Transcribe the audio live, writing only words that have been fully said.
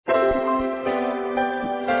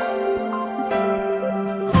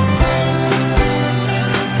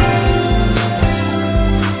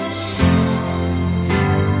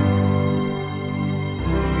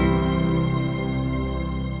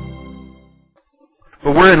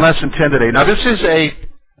But we're in lesson 10 today. Now, this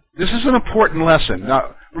is an important lesson.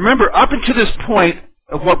 Now, remember, up until this point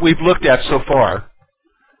of what we've looked at so far,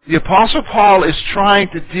 the Apostle Paul is trying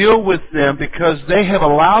to deal with them because they have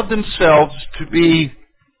allowed themselves to be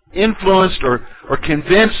influenced or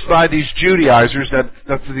convinced by these Judaizers,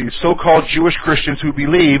 that's these so-called Jewish Christians who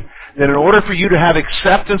believe that in order for you to have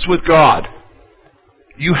acceptance with God,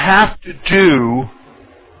 you have to do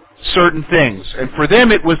certain things. And for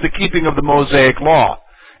them it was the keeping of the Mosaic Law.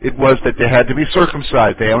 It was that they had to be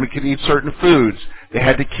circumcised. They only could eat certain foods. They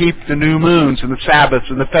had to keep the new moons and the Sabbaths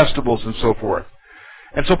and the festivals and so forth.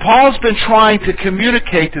 And so Paul's been trying to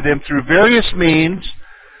communicate to them through various means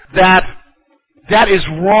that is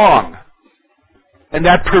wrong. And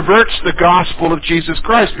that perverts the gospel of Jesus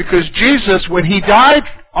Christ. Because Jesus, when He died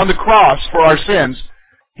on the cross for our sins,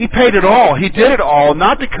 He paid it all. He did it all,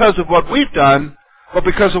 not because of what we've done, but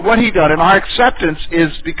because of what He done. And our acceptance is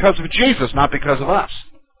because of Jesus, not because of us.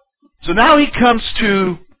 So now he comes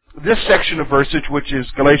to this section of verses, which is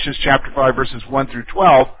Galatians chapter 5, verses 1 through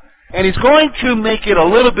 12, and he's going to make it a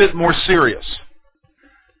little bit more serious.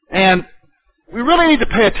 And we really need to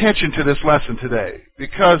pay attention to this lesson today,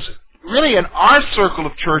 because really in our circle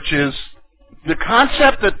of churches, the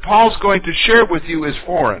concept that Paul's going to share with you is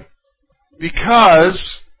foreign. Because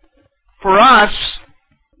for us,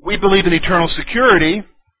 we believe in eternal security,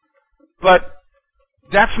 but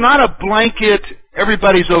that's not a blanket,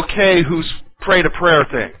 everybody's okay who's prayed a prayer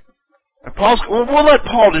thing. And we'll let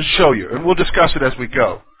Paul just show you, and we'll discuss it as we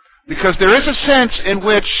go. Because there is a sense in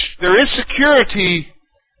which there is security,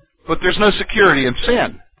 but there's no security in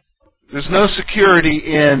sin. There's no security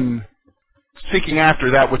in seeking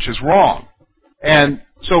after that which is wrong. And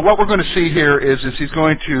so what we're going to see here is he's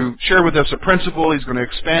going to share with us a principle, he's going to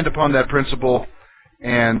expand upon that principle,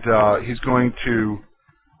 and he's going to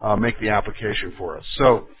make the application for us.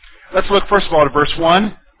 So let's look first of all at verse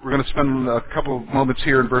 1. We're going to spend a couple of moments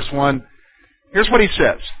here in verse 1. Here's what he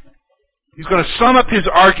says. He's going to sum up his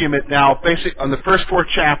argument now, basically on the first 4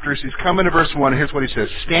 chapters. He's coming to verse 1, and here's what he says.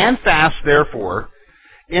 Stand fast, therefore,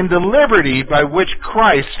 in the liberty by which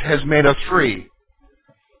Christ has made us free,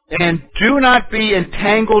 and do not be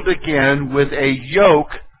entangled again with a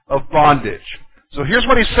yoke of bondage. So here's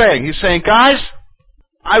what he's saying. He's saying, guys,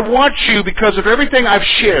 I want you, because of everything I've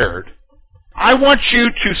shared, I want you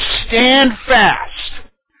to stand fast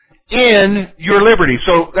in your liberty.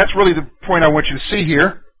 So that's really the point I want you to see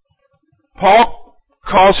here. Paul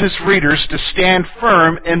calls his readers to stand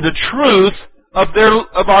firm in the truth of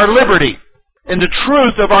our liberty. In the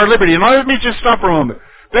truth of our liberty. And let me just stop for a moment.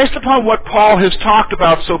 Based upon what Paul has talked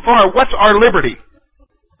about so far, what's our liberty?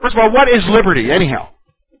 First of all, what is liberty, anyhow?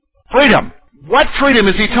 Freedom. What freedom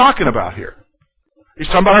is he talking about here? He's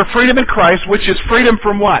talking about our freedom in Christ, which is freedom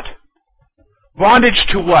from what? Bondage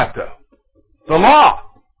to what, though? The law.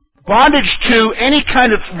 Bondage to any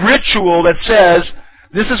kind of ritual that says,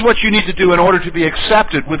 this is what you need to do in order to be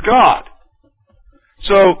accepted with God.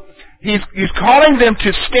 So, he's calling them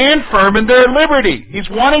to stand firm in their liberty. He's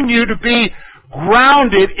wanting you to be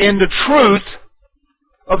grounded in the truth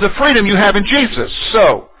of the freedom you have in Jesus.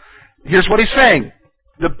 So, here's what he's saying.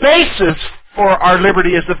 The basis for our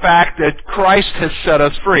liberty is the fact that Christ has set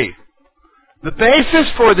us free. The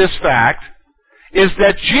basis for this fact is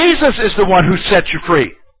that Jesus is the one who set you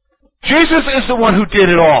free. Jesus is the one who did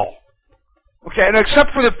it all. Okay, and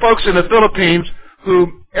except for the folks in the Philippines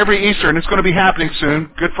who every Easter, and it's going to be happening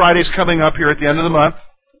soon, Good Friday's coming up here at the end of the month,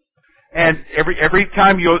 and every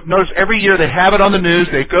time you'll notice every year they have it on the news,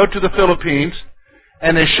 they go to the Philippines,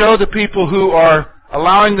 and they show the people who are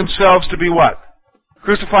allowing themselves to be what?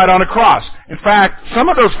 Crucified on a cross. In fact, some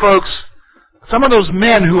of those folks, some of those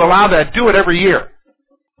men who allow that do it every year.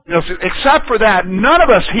 You know, except for that, none of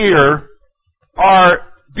us here are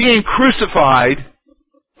being crucified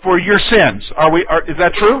for your sins. Is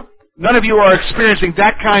that true? None of you are experiencing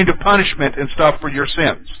that kind of punishment and stuff for your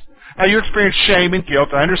sins. Now, you experience shame and guilt.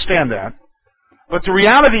 I understand that. But the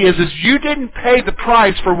reality is you didn't pay the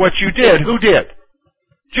price for what you did. Who did?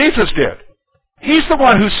 Jesus did. He's the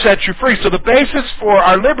one who set you free. So the basis for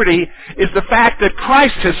our liberty is the fact that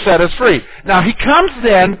Christ has set us free. Now, he comes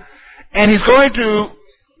then, and he's going to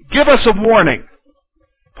give us a warning.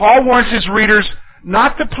 Paul warns his readers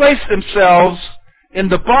not to place themselves in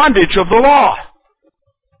the bondage of the law.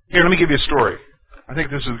 Here, let me give you a story. I think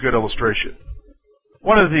this is a good illustration.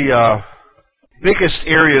 One of the biggest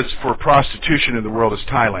areas for prostitution in the world is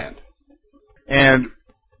Thailand. And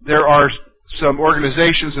there are some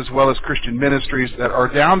organizations as well as Christian ministries that are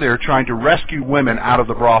down there trying to rescue women out of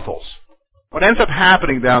the brothels. What ends up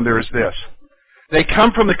happening down there is this. They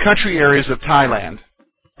come from the country areas of Thailand,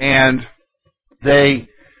 and they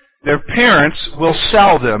their parents will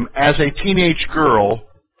sell them as a teenage girl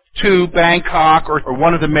to Bangkok or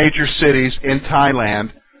one of the major cities in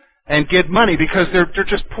Thailand and get money because they're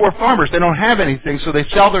just poor farmers. They don't have anything, so they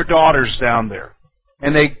sell their daughters down there.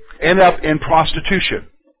 And they end up in prostitution.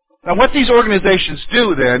 Now what these organizations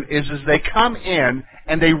do then is they come in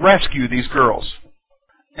and they rescue these girls.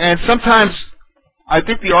 And sometimes, I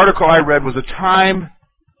think the article I read was a Time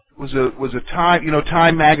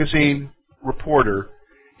magazine reporter.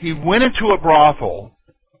 He went into a brothel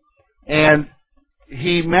and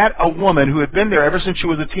he met a woman who had been there ever since she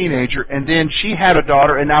was a teenager, and then she had a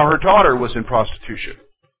daughter, and now her daughter was in prostitution.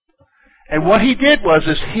 And what he did was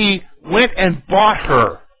he went and bought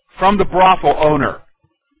her from the brothel owner.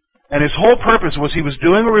 And his whole purpose was he was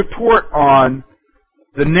doing a report on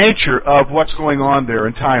the nature of what's going on there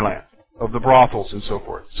in Thailand, of the brothels and so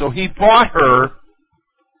forth. So he bought her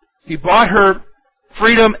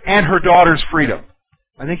freedom and her daughter's freedom.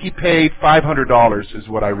 I think he paid $500 is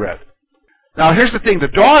what I read. Now here's the thing, the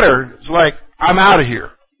daughter is like, I'm out of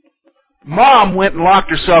here. Mom went and locked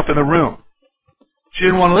herself in the room. She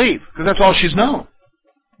didn't want to leave, because that's all she's known.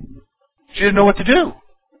 She didn't know what to do.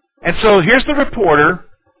 And so here's the reporter,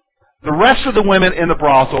 the rest of the women in the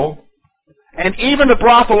brothel, and even the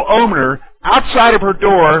brothel owner outside of her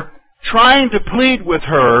door trying to plead with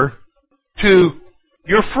her to,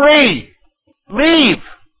 you're free, leave.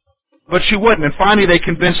 But she wouldn't, and finally they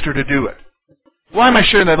convinced her to do it. Why am I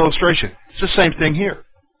sharing that illustration? It's the same thing here.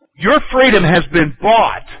 Your freedom has been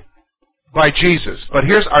bought by Jesus, but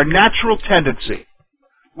here's our natural tendency.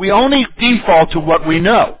 We only default to what we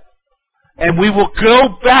know. And we will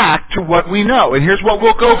go back to what we know. And here's what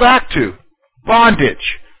we'll go back to.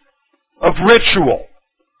 Bondage. Of ritual.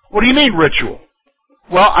 What do you mean ritual?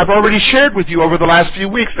 Well, I've already shared with you over the last few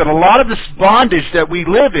weeks that a lot of this bondage that we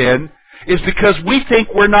live in is because we think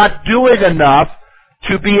we're not doing enough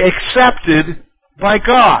to be accepted by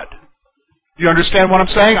God. Do you understand what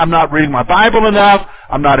I'm saying? I'm not reading my Bible enough.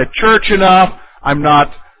 I'm not at church enough. I'm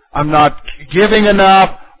not giving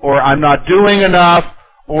enough, or I'm not doing enough,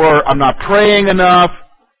 or I'm not praying enough,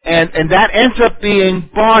 and that ends up being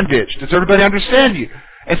bondage. Does everybody understand you?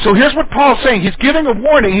 And so here's what Paul's saying. He's giving a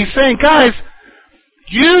warning. He's saying, guys,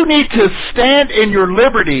 you need to stand in your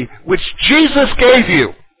liberty, which Jesus gave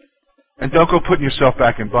you, and don't go putting yourself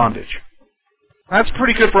back in bondage. That's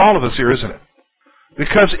pretty good for all of us here, isn't it?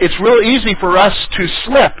 Because it's real easy for us to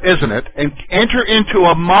slip, isn't it, and enter into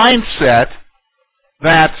a mindset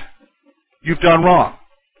that you've done wrong.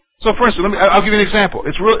 So for instance, I'll give you an example.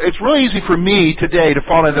 It's real easy for me today to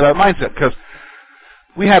fall into that mindset because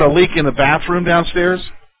we had a leak in the bathroom downstairs.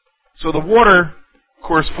 So the water, of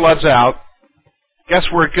course, floods out. Guess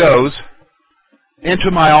where it goes?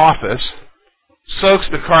 Into my office. Soaks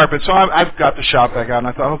the carpet. So I've got the shop back out, and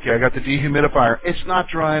I thought, okay, I got the dehumidifier. It's not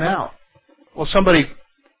drying out. Well, somebody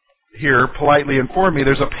here politely informed me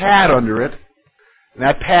there's a pad under it. And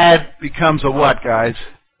that pad becomes a what, guys?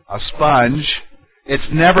 A sponge. It's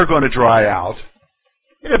never going to dry out.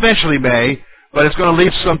 It eventually may, but it's going to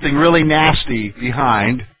leave something really nasty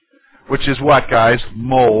behind, which is what, guys?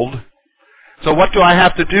 Mold. So what do I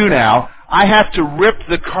have to do now? I have to rip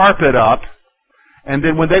the carpet up, and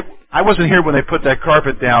then I wasn't here when they put that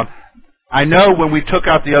carpet down. I know when we took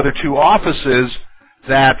out the other two offices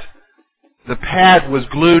that the pad was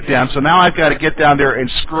glued down, so now I've got to get down there and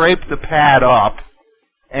scrape the pad up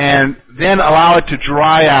and then allow it to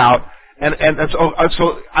dry out. And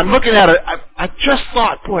so I'm looking at it. I just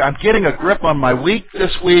thought, boy, I'm getting a grip on my week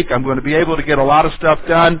this week. I'm going to be able to get a lot of stuff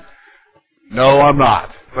done. No, I'm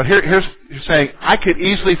not. But here's you're saying, I could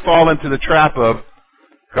easily fall into the trap of,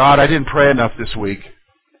 God, I didn't pray enough this week.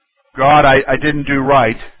 God, I didn't do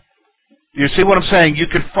right. You see what I'm saying? You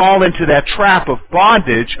could fall into that trap of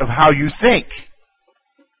bondage of how you think.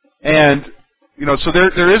 And, so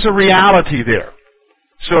there is a reality there.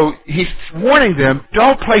 So he's warning them,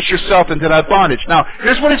 don't place yourself into that bondage. Now,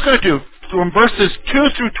 here's what he's going to do. From verses 2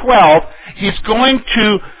 through 12, he's going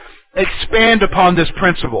to expand upon this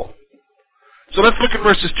principle. So let's look at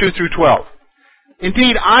verses 2 through 12.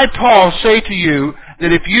 Indeed, I, Paul, say to you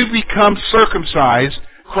that if you become circumcised,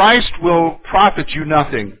 Christ will profit you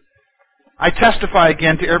nothing. I testify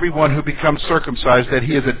again to everyone who becomes circumcised that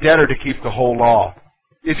he is a debtor to keep the whole law.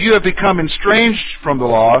 If you have become estranged from the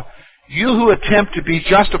law, you who attempt to be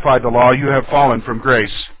justified the law, you have fallen from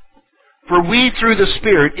grace. For we, through the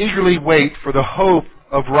Spirit, eagerly wait for the hope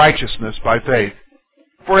of righteousness by faith.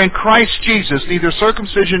 For in Christ Jesus, neither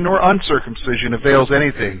circumcision nor uncircumcision avails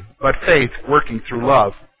anything, but faith working through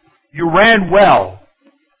love. You ran well.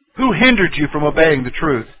 Who hindered you from obeying the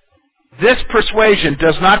truth? This persuasion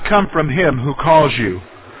does not come from him who calls you.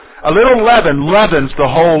 A little leaven leavens the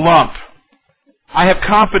whole lump. I have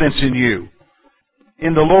confidence in you,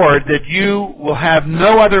 in the Lord, that you will have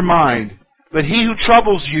no other mind, but he who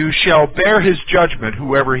troubles you shall bear his judgment,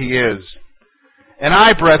 whoever he is. And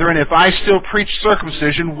I, brethren, if I still preach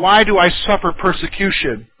circumcision, why do I suffer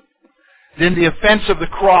persecution? Then the offense of the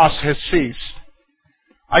cross has ceased.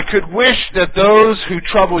 I could wish that those who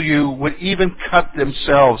trouble you would even cut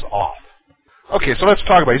themselves off. Okay, so let's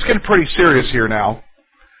talk about it. He's getting pretty serious here now.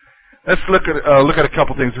 Let's look at a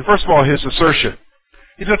couple things. First of all, his assertion.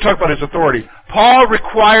 He's going to talk about his authority. Paul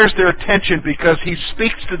requires their attention because he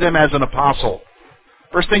speaks to them as an apostle.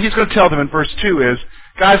 First thing he's going to tell them in verse 2 is,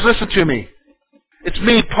 guys, listen to me. It's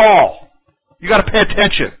me, Paul. You got to pay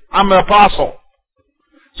attention. I'm an apostle.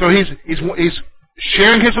 So he's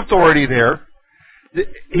sharing his authority there.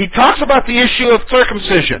 He talks about the issue of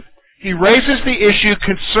circumcision. He raises the issue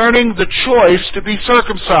concerning the choice to be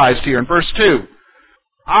circumcised here in verse 2.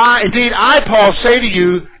 Indeed, Paul, say to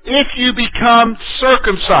you, if you become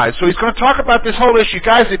circumcised. So he's going to talk about this whole issue.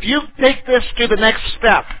 Guys, if you take this to the next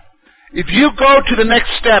step, if you go to the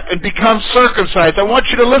next step and become circumcised, I want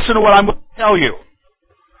you to listen to what I'm going to tell you.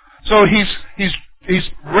 So he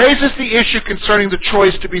raises the issue concerning the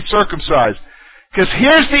choice to be circumcised. Because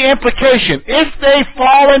here's the implication. If they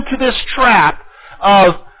fall into this trap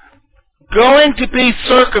of going to be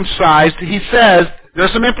circumcised, he says,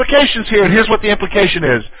 there's some implications here, and here's what the implication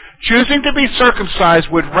is. Choosing to be circumcised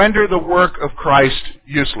would render the work of Christ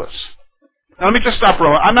useless. Now let me just stop for a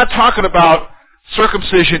moment. I'm not talking about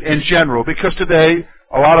circumcision in general, because today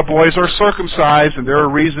a lot of boys are circumcised, and there are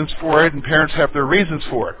reasons for it, and parents have their reasons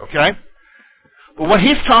for it, okay? But what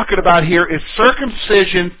he's talking about here is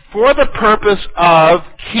circumcision for the purpose of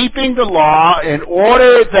keeping the law in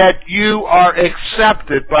order that you are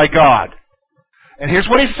accepted by God. And here's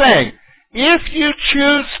what he's saying. If you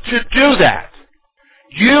choose to do that,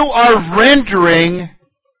 you are rendering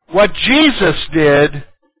what Jesus did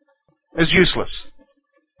as useless.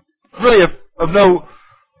 Really of no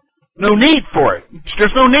need for it.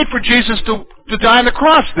 There's no need for Jesus to die on the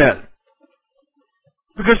cross then.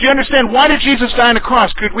 Because do you understand, why did Jesus die on the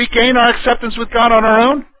cross? Could we gain our acceptance with God on our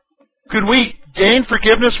own? Could we gain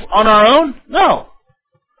forgiveness on our own? No.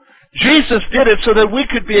 Jesus did it so that we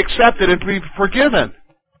could be accepted and be forgiven.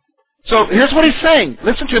 So here's what he's saying.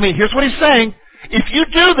 Listen to me. Here's what he's saying. If you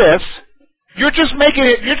do this, you're just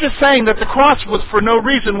saying that the cross was for no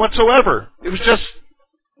reason whatsoever. It was just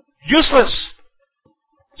useless.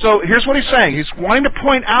 So here's what he's saying. He's wanting to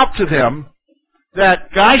point out to them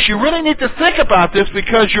that, guys, you really need to think about this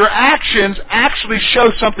because your actions actually show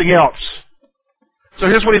something else. So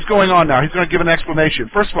here's what he's going on now. He's going to give an explanation.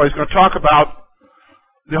 First of all, he's going to talk about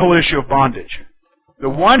the whole issue of bondage. The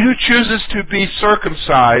one who chooses to be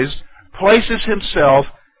circumcised places himself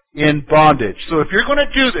in bondage. So if you're going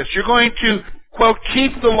to do this, you're going to, quote,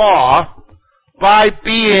 keep the law by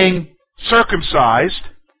being circumcised.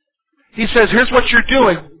 He says, here's what you're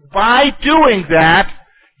doing. By doing that,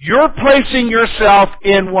 you're placing yourself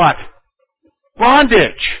in what?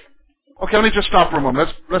 Bondage. Okay, let me just stop for a moment.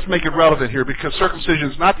 Let's make it relevant here because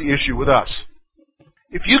circumcision is not the issue with us.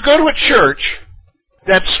 If you go to a church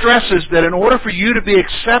that stresses that in order for you to be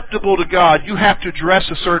acceptable to God, you have to dress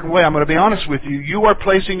a certain way, I'm going to be honest with you, you are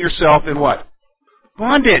placing yourself in what?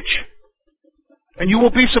 Bondage. And you will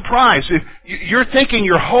be surprised. If you're thinking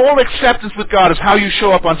your whole acceptance with God is how you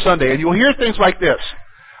show up on Sunday, and you'll hear things like this.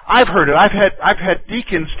 I've heard it. I've had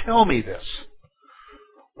deacons tell me this.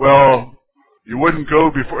 Well, you wouldn't go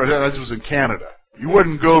before, this was in Canada, you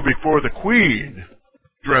wouldn't go before the Queen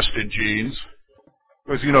dressed in jeans.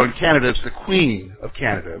 Because, you know, in Canada, it's the Queen of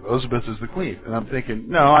Canada. Elizabeth is the Queen. And I'm thinking,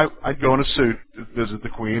 no, I'd go in a suit to visit the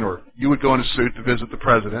Queen, or you would go in a suit to visit the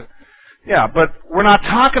President. Yeah, but we're not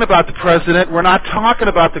talking about the President. We're not talking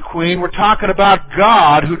about the Queen. We're talking about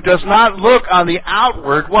God, who does not look on the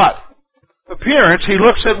outward, what? Appearance. He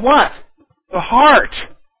looks at what? The heart.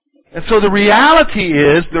 And so the reality,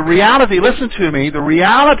 listen to me, the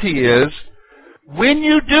reality is, when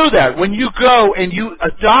you do that, when you go and you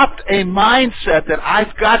adopt a mindset that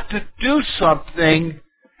I've got to do something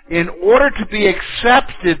in order to be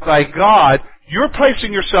accepted by God, you're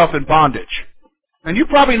placing yourself in bondage. And you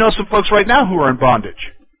probably know some folks right now who are in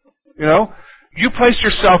bondage. You know? You place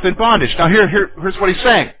yourself in bondage. Now here's what he's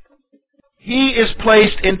saying. He is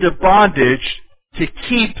placed into bondage to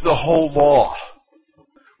keep the whole law.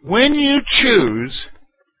 When you choose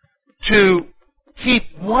to keep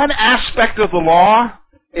one aspect of the law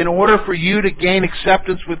in order for you to gain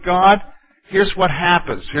acceptance with God, here's what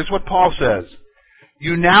happens. Here's what Paul says.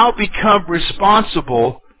 You now become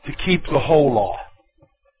responsible to keep the whole law.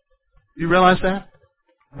 You realize that?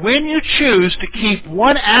 when you choose to keep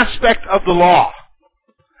one aspect of the law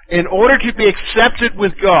in order to be accepted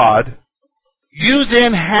with God, you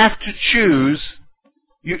then have to choose.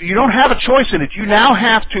 You don't have a choice in it. You now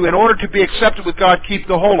have to, in order to be accepted with God, keep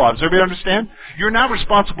the whole law. Does everybody understand? You're not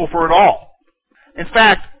responsible for it all. In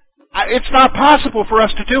fact, it's not possible for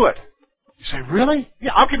us to do it. You say, really?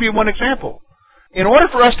 Yeah, I'll give you one example. In order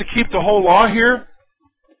for us to keep the whole law here,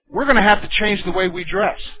 we're going to have to change the way we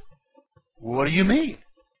dress. What do you mean?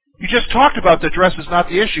 You just talked about that dress is not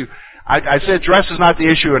the issue. I said dress is not the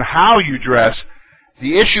issue and how you dress.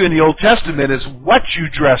 The issue in the Old Testament is what you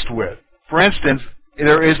dressed with. For instance,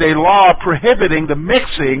 there is a law prohibiting the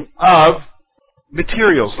mixing of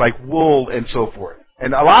materials like wool and so forth.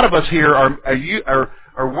 And a lot of us here are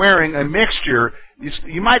wearing a mixture.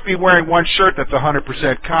 You might be wearing one shirt that's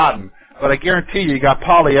 100% cotton, but I guarantee you got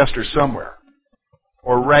polyester somewhere.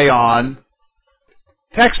 Or rayon.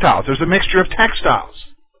 Textiles. There's a mixture of textiles.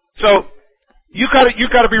 So you got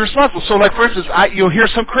to be responsible. So like for instance, you'll hear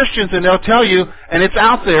some Christians and they'll tell you, and it's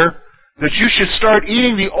out there, that you should start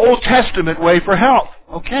eating the Old Testament way for health.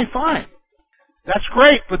 Okay, fine. That's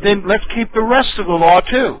great, but then let's keep the rest of the law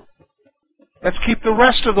too. Let's keep the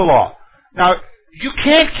rest of the law. Now, you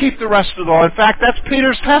can't keep the rest of the law. In fact, that's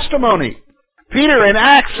Peter's testimony. Peter in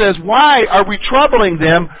Acts says, why are we troubling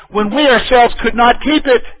them when we ourselves could not keep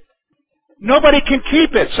it? Nobody can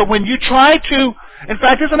keep it. So when you try to, in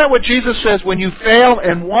fact, isn't that what Jesus says? When you fail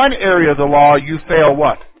in one area of the law, you fail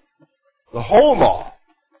what? The whole law.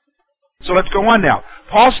 So let's go on now.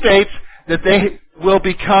 Paul states that they will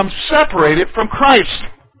become separated from Christ.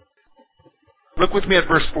 Look with me at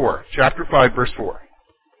verse 4, chapter 5, verse 4.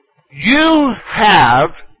 You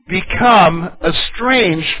have become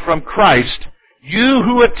estranged from Christ, you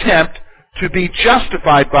who attempt to be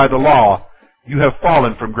justified by the law, you have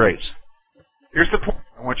fallen from grace. Here's the point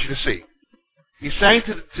I want you to see. He's saying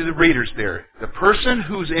to the readers there, the person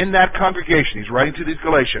who's in that congregation, he's writing to these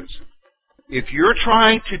Galatians, if you're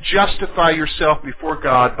trying to justify yourself before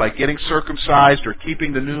God by getting circumcised or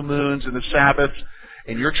keeping the new moons and the Sabbaths,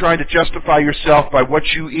 and you're trying to justify yourself by what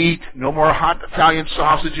you eat, no more hot Italian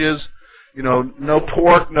sausages, no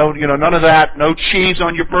pork, none of that, no cheese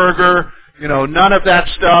on your burger, none of that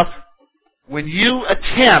stuff. When you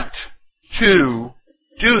attempt to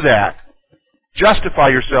do that, justify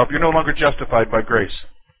yourself, you're no longer justified by grace.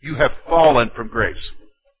 You have fallen from grace.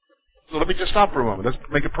 So let me just stop for a moment. Let's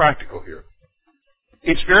make it practical here.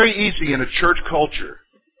 It's very easy in a church culture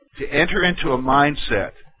to enter into a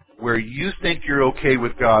mindset where you think you're okay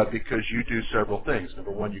with God because you do several things.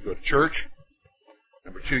 Number one, you go to church.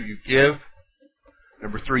 Number two, you give.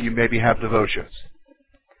 Number three, you maybe have devotions.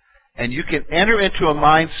 And you can enter into a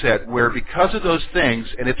mindset where because of those things,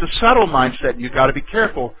 and it's a subtle mindset, and you've got to be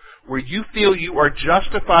careful, where you feel you are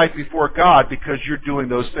justified before God because you're doing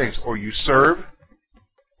those things. Or you serve,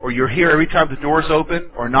 or you're here every time the door's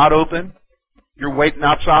open or not open. You're waiting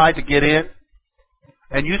outside to get in.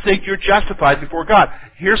 And you think you're justified before God.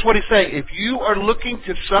 Here's what he's saying. If you are looking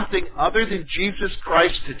to something other than Jesus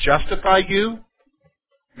Christ to justify you,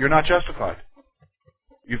 you're not justified.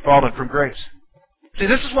 You've fallen from grace. See,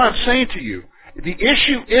 this is what I'm saying to you. The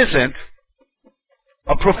issue isn't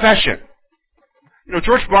a profession.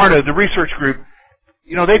 George Barna, the research group,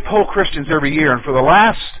 they poll Christians every year, and for the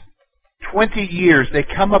last 20 years, they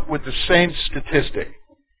come up with the same statistic,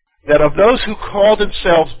 that of those who call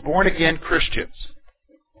themselves born-again Christians,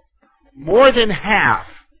 more than half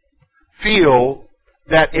feel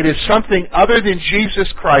that it is something other than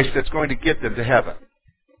Jesus Christ that's going to get them to heaven.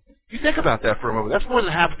 You think about that for a moment. That's more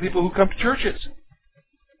than half of people who come to churches.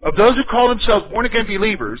 Of those who call themselves born-again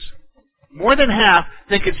believers, more than half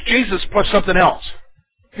think it's Jesus plus something else.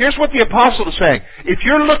 Here's what the apostle is saying. If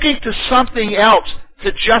you're looking to something else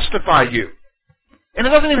to justify you, and it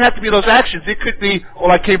doesn't even have to be those actions. It could be,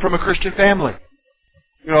 I came from a Christian family.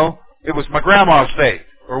 It was my grandma's faith.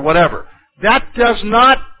 Or whatever. That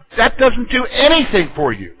doesn't do anything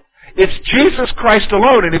for you. It's Jesus Christ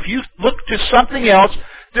alone. And if you look to something else,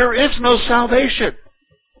 there is no salvation.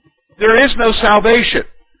 There is no salvation.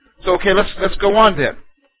 So let's go on then.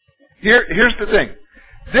 Here's the thing.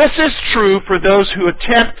 This is true for those who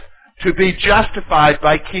attempt to be justified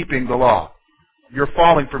by keeping the law. You're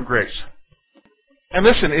falling from grace. And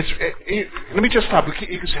listen, let me just stop.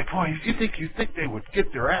 You can say, boy, you think they would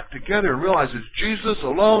get their act together and realize it's Jesus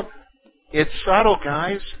alone? It's subtle,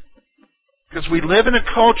 guys. Because we live in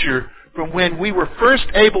a culture from when we were first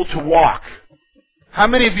able to walk. How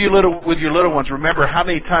many of you with your little ones remember how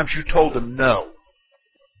many times you told them no?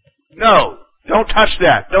 No, don't touch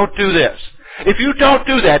that. Don't do this. If you don't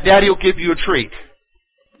do that, Daddy will give you a treat.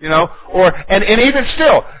 And even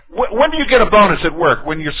still, when do you get a bonus at work?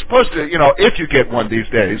 When you're supposed to, if you get one these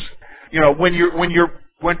days,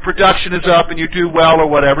 when production is up and you do well or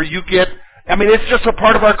whatever, you get, it's just a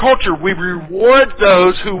part of our culture. We reward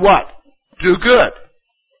those who what? Do good.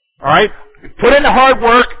 All right? Put in the hard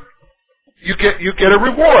work, you get a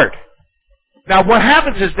reward. Now what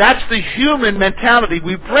happens is that's the human mentality.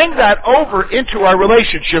 We bring that over into our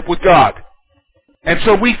relationship with God. And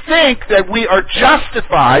so we think that we are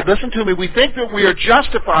justified, listen to me, we think that we are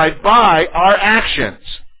justified by our actions.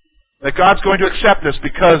 That God's going to accept us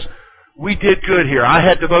because we did good here. I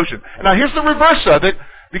had devotion. And now here's the reverse of it,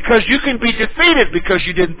 because you can be defeated because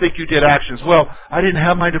you didn't think you did actions. Well, I didn't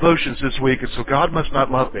have my devotions this week, and so God must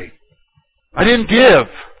not love me. I didn't give.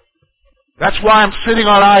 That's why I'm sitting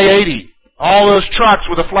on I-80. All those trucks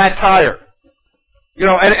with a flat tire.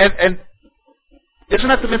 And isn't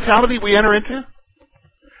that the mentality we enter into?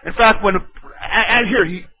 In fact,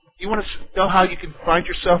 you want to know how you can find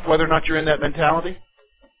yourself whether or not you're in that mentality?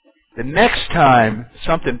 The next time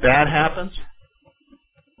something bad happens,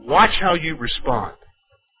 watch how you respond.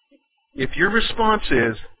 If your response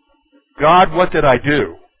is, God, what did I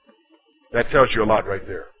do? That tells you a lot right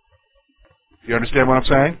there. You understand what I'm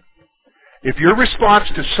saying? If your response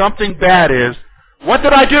to something bad is, what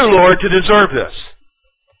did I do, Lord, to deserve this?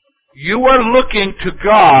 You are looking to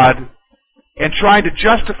God and trying to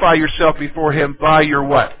justify yourself before Him by your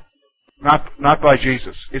what? Not by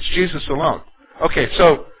Jesus. It's Jesus alone. Okay,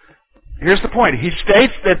 so here's the point. He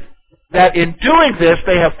states that in doing this,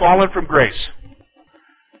 they have fallen from grace.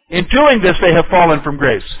 In doing this, they have fallen from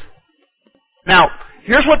grace. Now,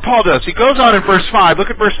 here's what Paul does. He goes on in verse 5. Look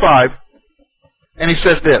at verse 5. And he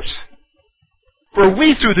says this. For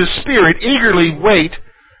we through the Spirit eagerly wait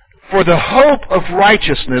for the hope of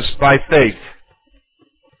righteousness by faith.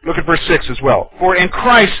 Look at verse 6 as well. For in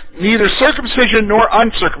Christ neither circumcision nor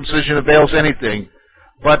uncircumcision avails anything,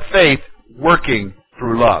 but faith working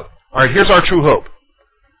through love. All right, here's our true hope.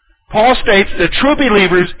 Paul states that true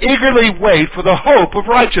believers eagerly wait for the hope of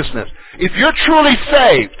righteousness. If you're truly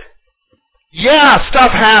saved, yeah,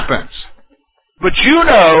 stuff happens. But you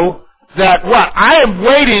know that what? I am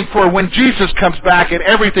waiting for when Jesus comes back and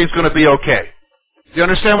everything's going to be okay. Do you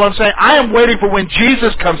understand what I'm saying? I am waiting for when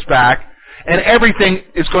Jesus comes back and everything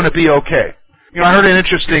is going to be okay. I heard an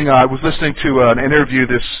interesting, I was listening to an interview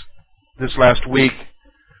this last week.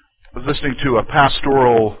 I was listening to a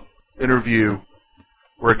pastoral interview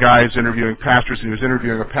where a guy is interviewing pastors, and he was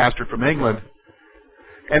interviewing a pastor from England.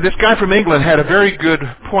 And this guy from England had a very good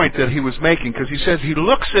point that he was making, because he says he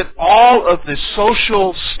looks at all of the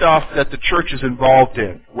social stuff that the church is involved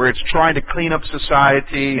in, where it's trying to clean up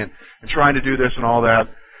society and trying to do this and all that.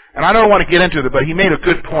 And I don't want to get into it, but he made a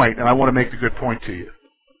good point, and I want to make the good point to you.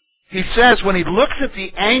 He says when he looks at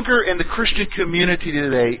the anger in the Christian community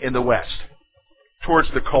today in the West towards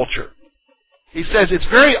the culture, he says it's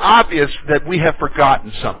very obvious that we have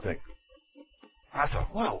forgotten something. I thought,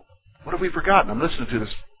 whoa, what have we forgotten? I'm listening to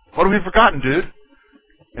this. What have we forgotten, dude?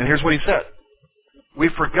 And here's what he said.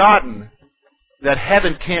 We've forgotten that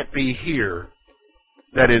heaven can't be here,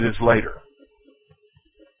 that it is later.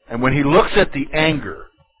 And when he looks at the anger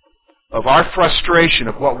of our frustration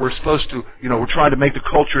of what we're supposed to, we're trying to make the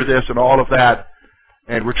culture this and all of that,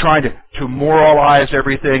 and we're trying to moralize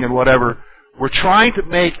everything and whatever, we're trying to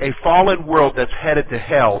make a fallen world that's headed to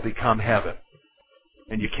hell become heaven.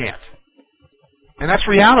 And you can't. And that's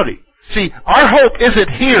reality. See, our hope isn't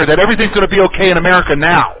here that everything's going to be okay in America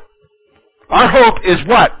now. Our hope is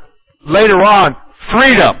what? Later on,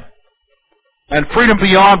 freedom. And freedom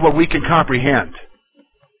beyond what we can comprehend.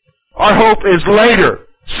 Our hope is later,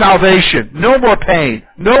 salvation. No more pain.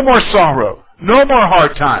 No more sorrow. No more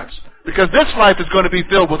hard times. Because this life is going to be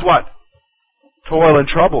filled with what? Toil and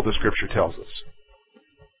trouble, the Scripture tells us.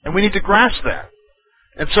 And we need to grasp that.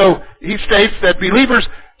 And so he states that believers,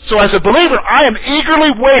 so as a believer, I am eagerly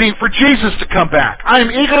waiting for Jesus to come back. I am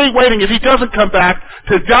eagerly waiting, if He doesn't come back,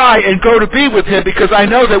 to die and go to be with Him, because I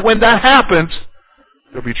know that when that happens,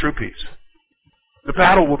 there'll be true peace. The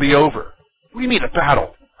battle will be over. What do you mean a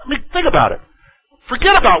battle? Think about it.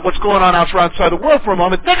 Forget about what's going on outside the world for a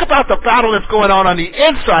moment. Think about the battle that's going on the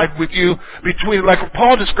inside with you between, like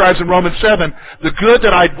Paul describes in Romans 7, the good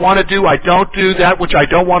that I want to do, I don't do. That which I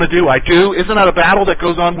don't want to do, I do. Isn't that a battle that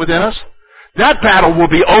goes on within us? That battle will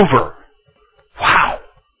be over. Wow.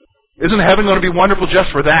 Isn't heaven going to be wonderful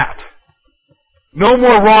just for that? No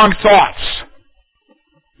more wrong thoughts.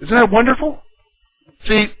 Isn't that wonderful?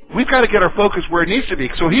 See, we've got to get our focus where it needs to be.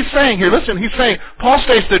 So he's saying here, listen, he's saying, Paul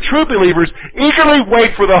states that true believers eagerly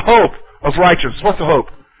wait for the hope of righteousness. What's the hope?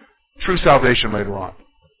 True salvation later on.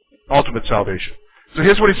 Ultimate salvation. So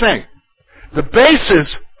here's what he's saying. The basis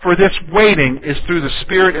for this waiting is through the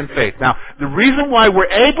Spirit and faith. Now, the reason why we're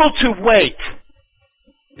able to wait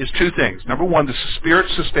is two things. Number one, the Spirit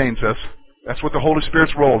sustains us. That's what the Holy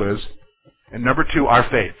Spirit's role is. And number two, our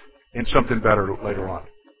faith in something better later on.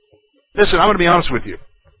 Listen, I'm going to be honest with you.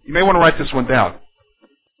 You may want to write this one down.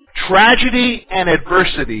 Tragedy and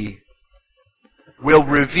adversity will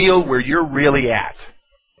reveal where you're really at.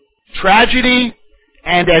 Tragedy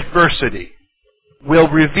and adversity will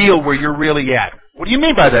reveal where you're really at. What do you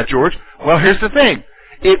mean by that, George? Well, here's the thing.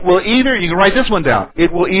 It will either, you can write this one down,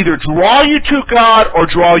 it will either draw you to God or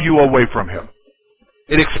draw you away from Him.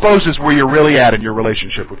 It exposes where you're really at in your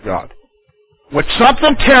relationship with God. When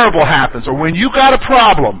something terrible happens or when you got a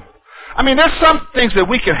problem, I mean, there's some things that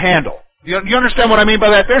we can handle. You understand what I mean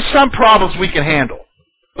by that? There's some problems we can handle.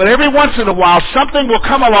 But every once in a while, something will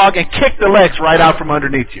come along and kick the legs right out from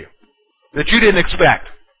underneath you that you didn't expect.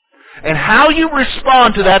 And how you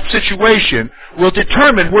respond to that situation will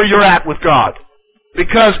determine where you're at with God.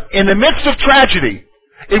 Because in the midst of tragedy,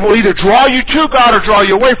 it will either draw you to God or draw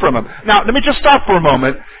you away from Him. Now, let me just stop for a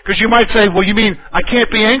moment, because you might say, well, you mean I can't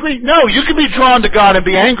be angry? No, you can be drawn to God and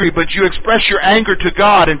be angry, but you express your anger to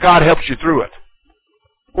God and God helps you through it.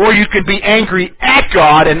 Or you can be angry at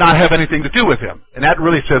God and not have anything to do with Him. And that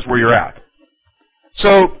really says where you're at.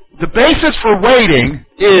 So, the basis for waiting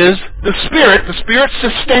is the Spirit. The Spirit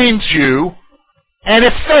sustains you, and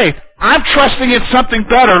it's faith. I'm trusting in something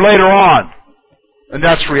better later on. And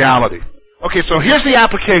that's reality. Okay, so here's the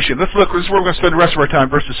application. Let's look. This is where we're going to spend the rest of our time,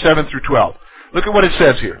 verses 7 through 12. Look at what it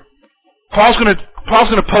says here. Paul's going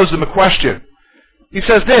to pose them a question. He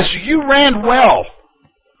says this, you ran well.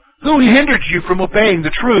 Who hindered you from obeying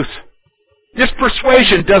the truth? This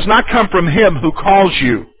persuasion does not come from Him who calls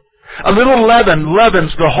you. A little leaven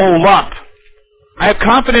leavens the whole lump. I have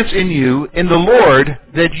confidence in you, in the Lord,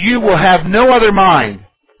 that you will have no other mind,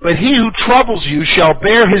 but he who troubles you shall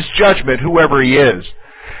bear his judgment, whoever he is.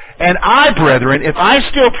 And I, brethren, if I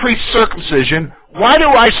still preach circumcision, why do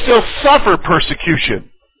I still suffer persecution?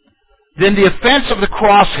 Then the offense of the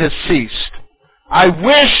cross has ceased. I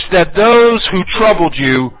wish that those who troubled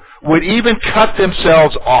you would even cut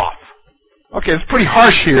themselves off. Okay, it's pretty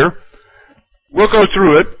harsh here. We'll go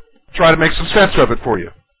through it, try to make some sense of it for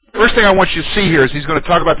you. First thing I want you to see here is he's going to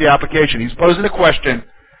talk about the application. He's posing a question.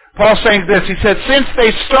 Paul's saying this. He said, since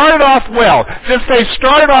they started off well,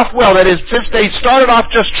 that is, since they started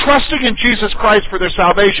off just trusting in Jesus Christ for their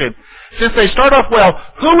salvation, since they start off well,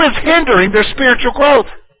 who is hindering their spiritual growth?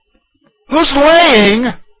 Who's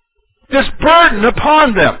laying this burden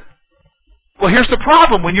upon them? Well, here's the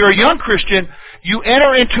problem. When you're a young Christian, you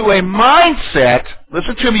enter into a mindset,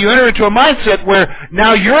 listen to me, you enter into a mindset where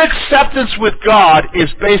now your acceptance with God is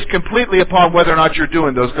based completely upon whether or not you're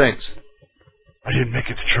doing those things. I didn't make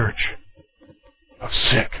it to church. I'm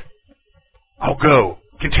sick. I'll go.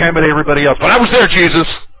 Contaminate everybody else. But I was there, Jesus.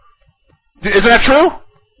 Isn't that true?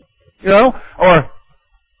 You know? Or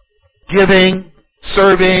giving,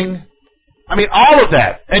 serving. I mean, all of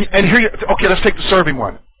that. And here, okay, let's take the serving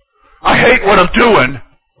one. I hate what I'm doing,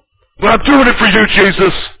 but I'm doing it for you,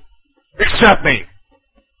 Jesus. Accept me.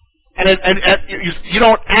 And you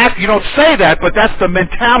don't say that, but that's the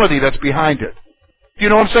mentality that's behind it. You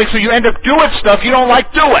know what I'm saying? So you end up doing stuff you don't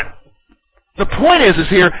like doing. The point is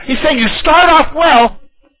here, he's saying you start off well.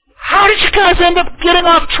 How did you guys end up getting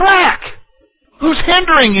off track? Who's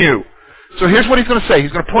hindering you? So here's what he's going to say.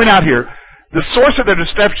 He's going to point out here the source of their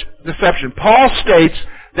deception. Paul states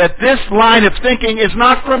that this line of thinking is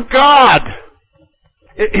not from God.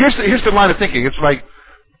 Here's the line of thinking. It's like,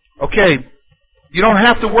 okay, you don't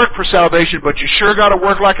have to work for salvation, but you sure got to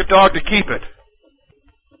work like a dog to keep it.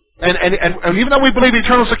 And even though we believe in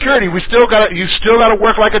eternal security, you still got to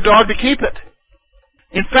work like a dog to keep it.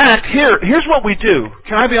 In fact, here's what we do.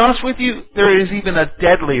 Can I be honest with you? There is even a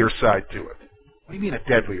deadlier side to it. What do you mean a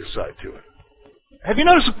deadlier side to it? Have you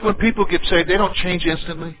noticed when people get saved, they don't change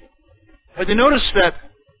instantly? Have you noticed that,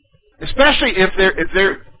 especially if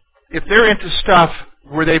they're into stuff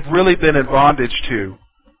where they've really been in bondage to,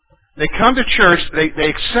 they come to church, they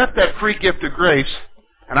accept that free gift of grace,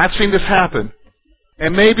 and I've seen this happen.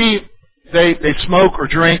 And maybe they smoke or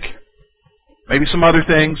drink, maybe some other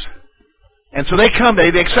things. And so they come, they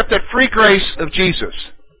accept that free grace of Jesus.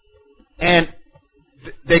 And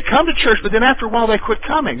they come to church, but then after a while they quit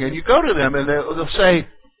coming. And you go to them and they'll say,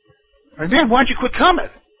 man, why'd you quit coming?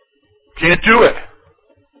 Can't do it.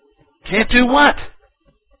 Can't do what?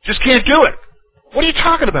 Just can't do it. What are you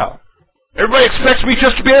talking about? Everybody expects me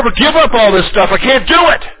just to be able to give up all this stuff. I can't do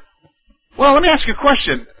it. Well, let me ask you a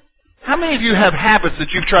question. How many of you have habits that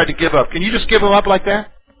you've tried to give up? Can you just give them up like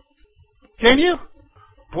that? Can you?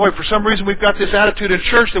 boy, for some reason we've got this attitude in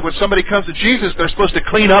church that when somebody comes to Jesus, they're supposed to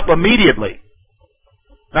clean up immediately.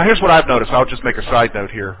 Now here's what I've noticed. I'll just make a side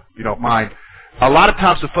note here, if you don't mind. A lot of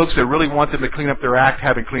times the folks that really want them to clean up their act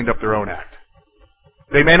haven't cleaned up their own act.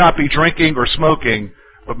 They may not be drinking or smoking,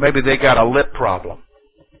 but maybe they got a lip problem.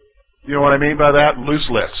 You know what I mean by that? Loose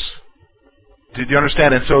lips. Did you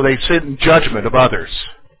understand? And so they sit in judgment of others.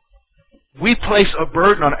 We place a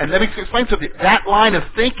burden on, and let me explain something. That line of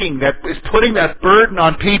thinking that is putting that burden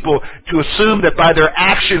on people to assume that by their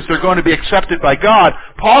actions they're going to be accepted by God,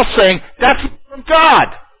 Paul's saying that's from God.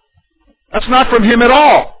 That's not from Him at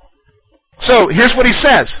all. So here's what he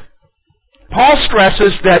says. Paul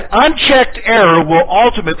stresses that unchecked error will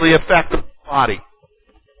ultimately affect the body.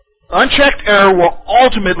 Unchecked error will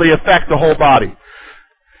ultimately affect the whole body.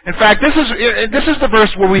 In fact, this is the verse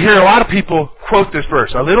where we hear a lot of people quote this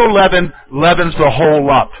verse. A little leaven leavens the whole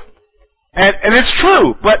lump. And it's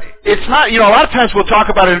true, but it's not, a lot of times we'll talk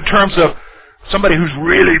about it in terms of somebody who's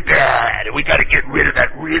really bad, and we got to get rid of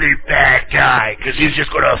that really bad guy because he's just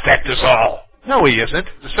going to affect us all. No, he isn't.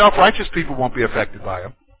 The self-righteous people won't be affected by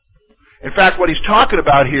him. In fact, what he's talking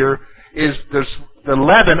about here is the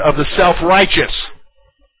leaven of the self-righteous.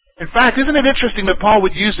 In fact, isn't it interesting that Paul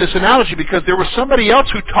would use this analogy because there was somebody else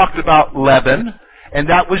who talked about leaven, and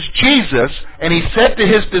that was Jesus, and he said to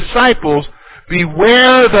his disciples,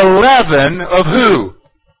 beware the leaven of who?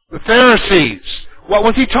 The Pharisees. What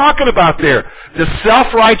was he talking about there? The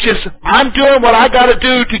self-righteous, I'm doing what I got to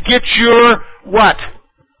do to get your what?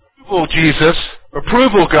 Approval, Jesus.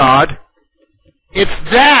 Approval, God.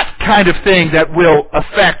 It's that kind of thing that will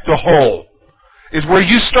affect the whole. Is where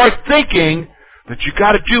you start thinking that you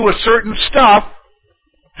got to do a certain stuff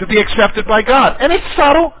to be accepted by God. And it's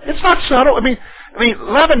subtle. It's not subtle. I mean,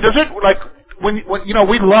 leaven, does it, like, when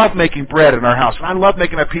we love making bread in our house, and I love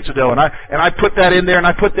making that pizza dough, and I put that in there, and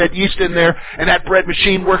I put that yeast in there, and that bread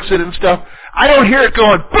machine works it and stuff. I don't hear it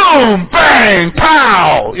going boom, bang,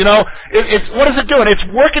 pow. It's what is it doing? It's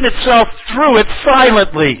working itself through it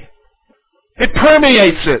silently. It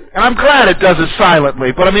permeates it, and I'm glad it does it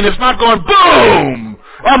silently. But it's not going boom.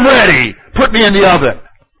 I'm ready. Put me in the oven.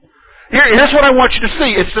 Here's what I want you to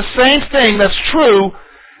see. It's the same thing that's true.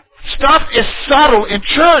 Stuff is subtle in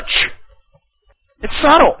church. It's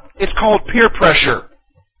subtle. It's called peer pressure.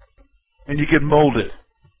 And you get molded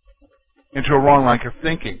into a wrong line of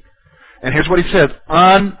thinking. And here's what he says.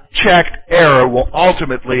 Unchecked error will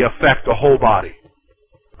ultimately affect the whole body.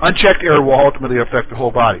 Unchecked error will ultimately affect the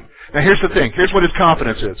whole body. Now here's the thing. Here's what his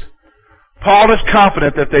confidence is. Paul is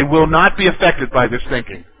confident that they will not be affected by this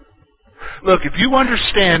thinking. Look, if you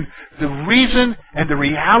understand the reason and the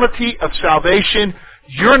reality of salvation,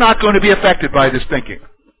 you're not going to be affected by this thinking.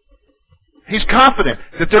 He's confident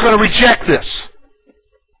that they're going to reject this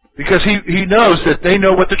because he knows that they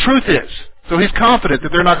know what the truth is. So he's confident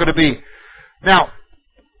that they're not going to be. Now,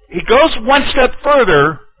 he goes one step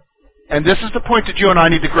further, and this is the point that you and I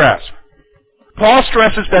need to grasp. Paul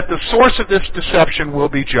stresses that the source of this deception will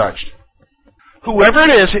be judged. Whoever it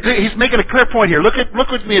is, he's making a clear point here. Look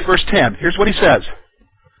with me at verse 10. Here's what he says.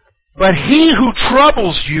 But he who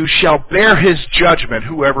troubles you shall bear his judgment,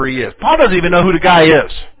 whoever he is. Paul doesn't even know who the guy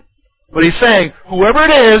is. But he's saying, whoever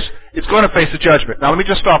it is going to face the judgment. Now let me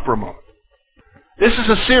just stop for a moment. This is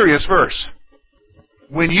a serious verse.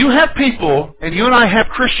 When you have people, and you and I have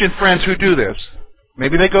Christian friends who do this,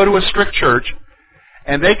 maybe they go to a strict church,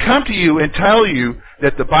 and they come to you and tell you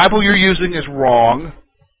that the Bible you're using is wrong,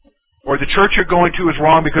 or the church you're going to is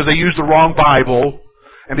wrong because they use the wrong Bible,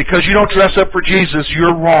 and because you don't dress up for Jesus,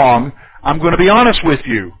 you're wrong. I'm going to be honest with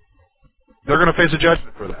you. They're going to face a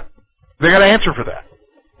judgment for that. They're going to answer for that.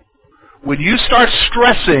 When you start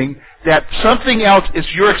stressing that something else is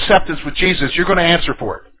your acceptance with Jesus, you're going to answer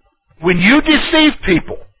for it. When you deceive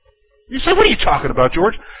people, you say, what are you talking about,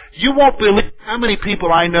 George? You won't believe how many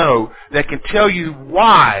people I know that can tell you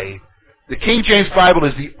why the King James Bible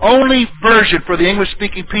is the only version for the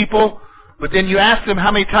English-speaking people, but then you ask them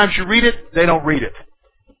how many times you read it, they don't read it.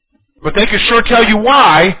 But they can sure tell you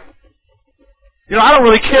why. I don't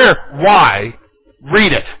really care why.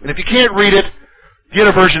 Read it. And if you can't read it, get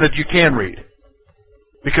a version that you can read.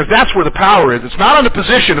 Because that's where the power is. It's not in the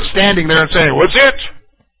position of standing there and saying, what's it?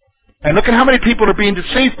 And look at how many people are being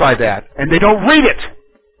deceived by that, and they don't read it.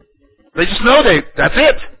 They just know that's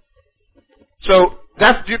it. So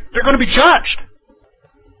they're going to be judged.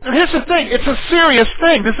 Now here's the thing, it's a serious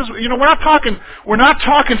thing. This is, we're not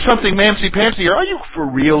talking something mamsy-pamsy here. Are you for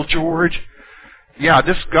real, George? Yeah,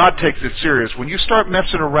 God takes it serious. When you start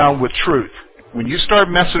messing around with truth, when you start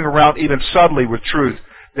messing around even subtly with truth,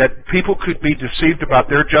 that people could be deceived about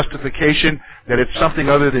their justification, that it's something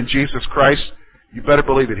other than Jesus Christ, you better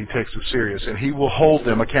believe it, he takes it serious, and he will hold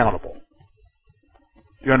them accountable.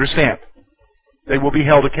 You understand? They will be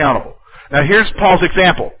held accountable. Now here's Paul's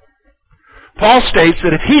example. Paul states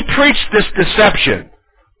that if he preached this deception,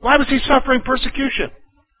 why was he suffering persecution?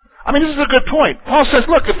 I mean, this is a good point. Paul says,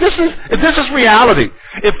 look, if this is reality,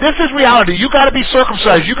 you got to be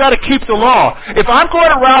circumcised, you got to keep the law. If I'm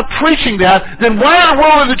going around preaching that, then why in the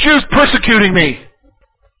world are the Jews persecuting me?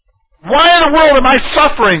 Why in the world am I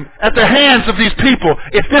suffering at the hands of these people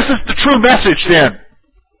if this is the true message then?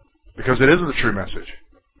 Because it isn't the true message.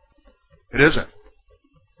 It isn't.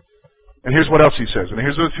 And here's what else he says, and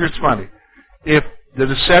here's funny. If the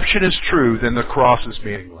deception is true, then the cross is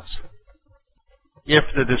meaningless. If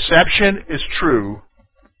the deception is true,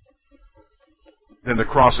 then the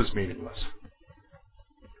cross is meaningless.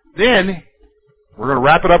 Then, we're going to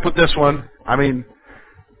wrap it up with this one. I mean,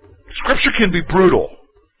 Scripture can be brutal.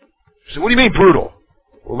 You say, what do you mean brutal?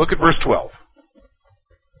 Well, look at verse 12.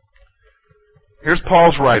 Here's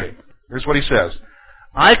Paul's writing. Here's what he says.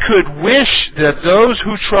 I could wish that those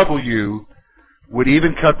who trouble you would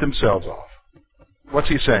even cut themselves off. What's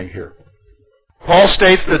he saying here? Paul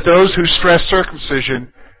states that those who stress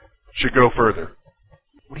circumcision should go further.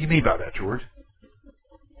 What do you mean by that, George?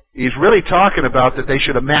 He's really talking about that they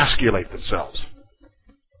should emasculate themselves.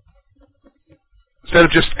 Instead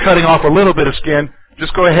of just cutting off a little bit of skin,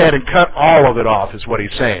 just go ahead and cut all of it off, is what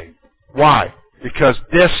he's saying. Why? Because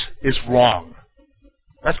this is wrong.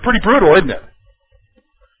 That's pretty brutal, isn't it?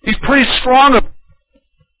 He's pretty strong.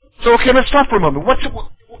 So, okay, let's stop for a moment.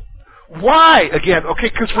 Why? Again, okay,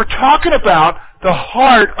 because we're talking about the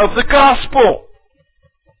heart of the gospel.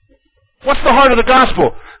 What's the heart of the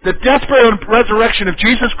gospel? The death, burial, and resurrection of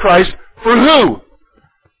Jesus Christ for who?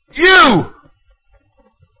 You!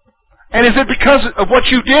 And is it because of what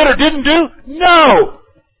you did or didn't do? No!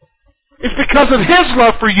 It's because of His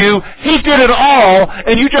love for you. He did it all,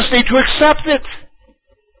 and you just need to accept it.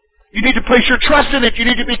 You need to place your trust in it. You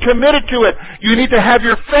need to be committed to it. You need to have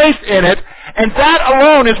your faith in it. And that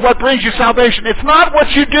alone is what brings you salvation. It's not what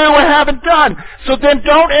you do or haven't done. So then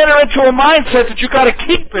don't enter into a mindset that you've got to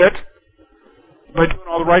keep it by doing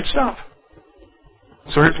all the right stuff.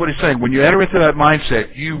 So here's what he's saying. When you enter into that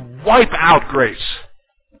mindset, you wipe out grace.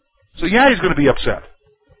 So yeah, he's going to be upset.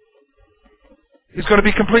 He's going to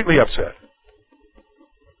be completely upset.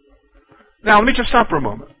 Now, let me just stop for a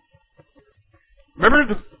moment.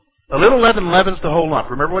 Remember the little leaven leavens the whole lump.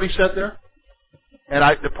 Remember what he said there?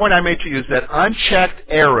 And the point I made to you is that unchecked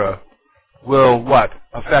error will what?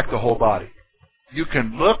 Affect the whole body. You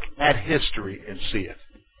can look at history and see it.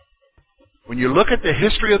 When you look at the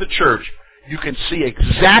history of the church, you can see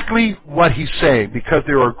exactly what he's saying, because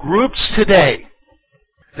there are groups today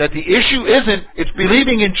that the issue isn't, it's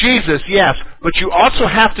believing in Jesus, yes, but you also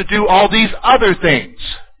have to do all these other things.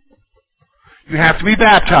 You have to be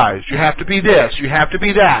baptized, you have to be this, you have to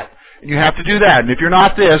be that, and you have to do that, and if you're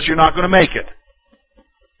not this, you're not going to make it.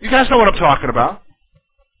 You guys know what I'm talking about.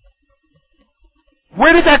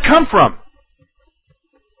 Where did that come from?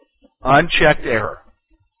 Unchecked error.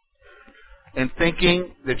 And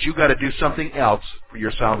thinking that you got to do something else for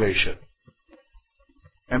your salvation.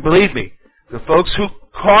 And believe me, the folks who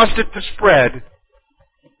caused it to spread,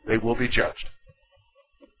 they will be judged.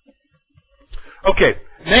 Okay,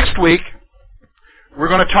 next week, we're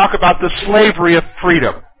going to talk about the slavery of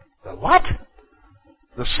freedom. The what?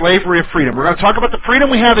 The slavery of freedom. We're going to talk about the freedom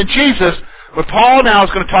we have in Jesus, but Paul now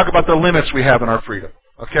is going to talk about the limits we have in our freedom.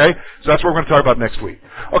 Okay? So that's what we're going to talk about next week.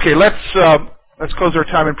 Okay, let's close our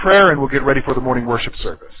time in prayer, and we'll get ready for the morning worship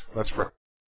service. Let's pray.